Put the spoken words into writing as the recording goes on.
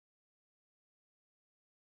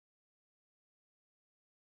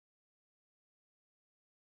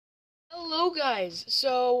Hello guys,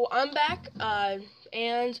 so I'm back,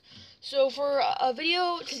 and so for a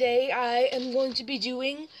video today, I am going to be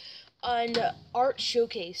doing an art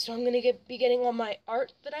showcase. So I'm going to be getting all my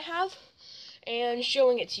art that I have and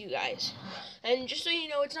showing it to you guys. And just so you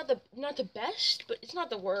know, it's not the best, but it's not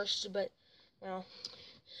the worst, but well,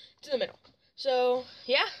 it's in the middle. So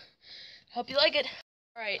yeah, hope you like it.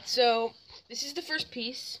 All right, so this is the first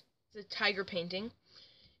piece. It's a tiger painting.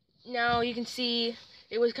 Now you can see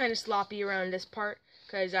it was kind of sloppy around this part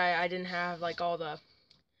because I didn't have like all the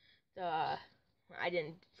I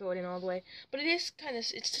didn't fill it in all the way, but it is kind of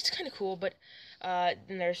it's kind of cool. But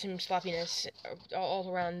then there's some sloppiness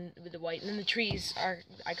all around with the white, and then the trees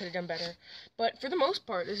I could have done better. But for the most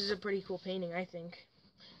part, this is a pretty cool painting, I think.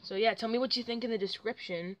 So yeah, tell me what you think in the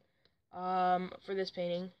description for this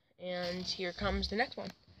painting, and here comes the next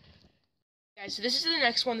one. Guys, so this is the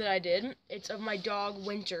next one that I did. It's of my dog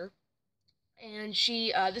Winter. And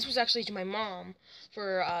this was actually to my mom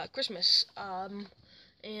for Christmas.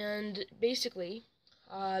 And basically,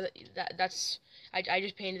 I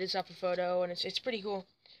just painted this off a photo, and it's pretty cool.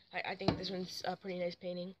 I think this one's a pretty nice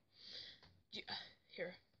painting.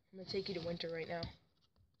 Here, I'm gonna take you to Winter right now.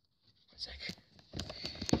 1 sec.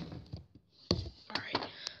 Alright.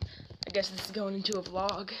 I guess this is going into a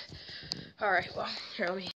vlog. Alright, well, here,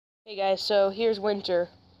 let me. Hey guys, so here's Winter.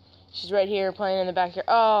 She's right here playing in the backyard.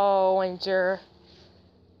 Oh, Winter.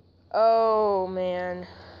 Oh, man.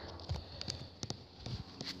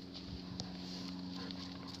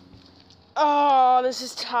 Oh, this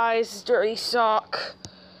is Ty's dirty sock.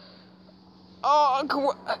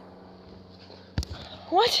 Oh,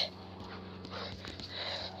 what?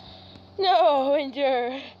 No,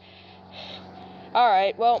 Winter.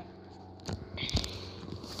 Alright, well,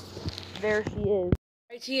 there she is.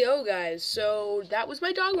 ITO guys, so that was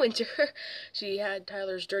my dog Winter. She had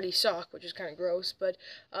Tyler's dirty sock, which is kind of gross, but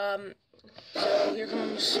so here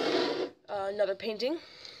comes another painting.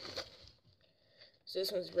 So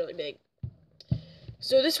this one's really big.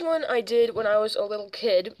 So this one I did when I was a little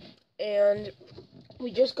kid, and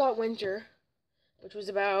we just got Winter, which was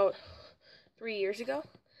about 3 years ago,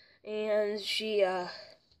 and she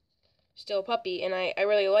still a puppy, and I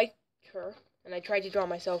really liked her, and I tried to draw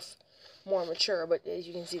myself more mature, but as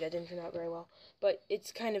you can see, that didn't turn out very well. But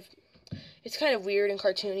it's kind of weird and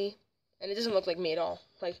cartoony, and it doesn't look like me at all.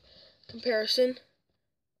 Like, comparison,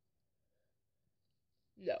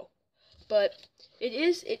 no. But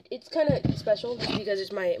it's kind of special just because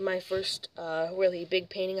it's my first really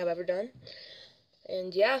big painting I've ever done.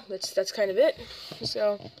 And yeah, that's kind of it.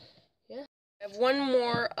 So yeah, I have one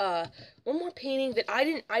more painting that I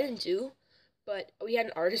didn't do. But we had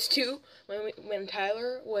an artist too when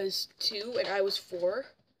Tyler was 2 and I was 4,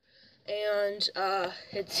 and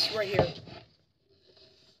it's right here.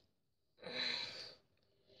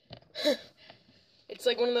 It's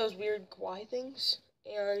like one of those weird kawaii things,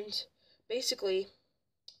 and basically,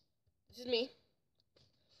 this is me.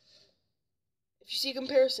 If you see a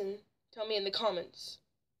comparison, tell me in the comments.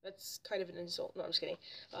 That's kind of an insult. No, I'm just kidding.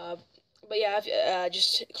 But yeah,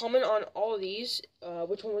 just comment on all of these,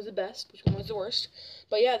 which one was the best, which one was the worst.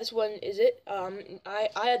 But yeah, this one is it. I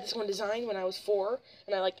had this one designed when I was 4,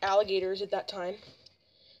 and I liked alligators at that time.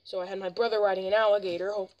 So I had my brother riding an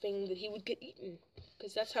alligator, hoping that he would get eaten,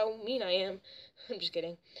 because that's how mean I am. I'm just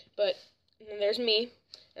kidding. But then there's me,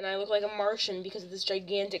 and I look like a Martian because of this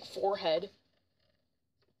gigantic forehead.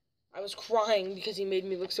 I was crying because he made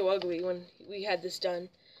me look so ugly when we had this done.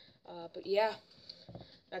 But yeah.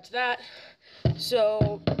 That's that.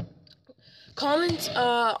 So, comment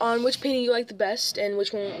on which painting you liked the best and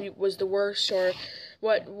which one was the worst, or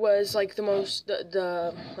what was like the most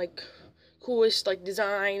the like coolest like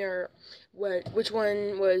design, or which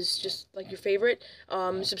one was just like your favorite.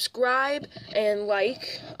 Subscribe and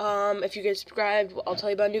like. If you get subscribed, I'll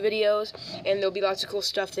tell you about new videos, and there'll be lots of cool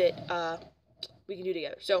stuff that we can do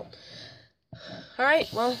together. So, all right,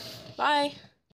 well, bye.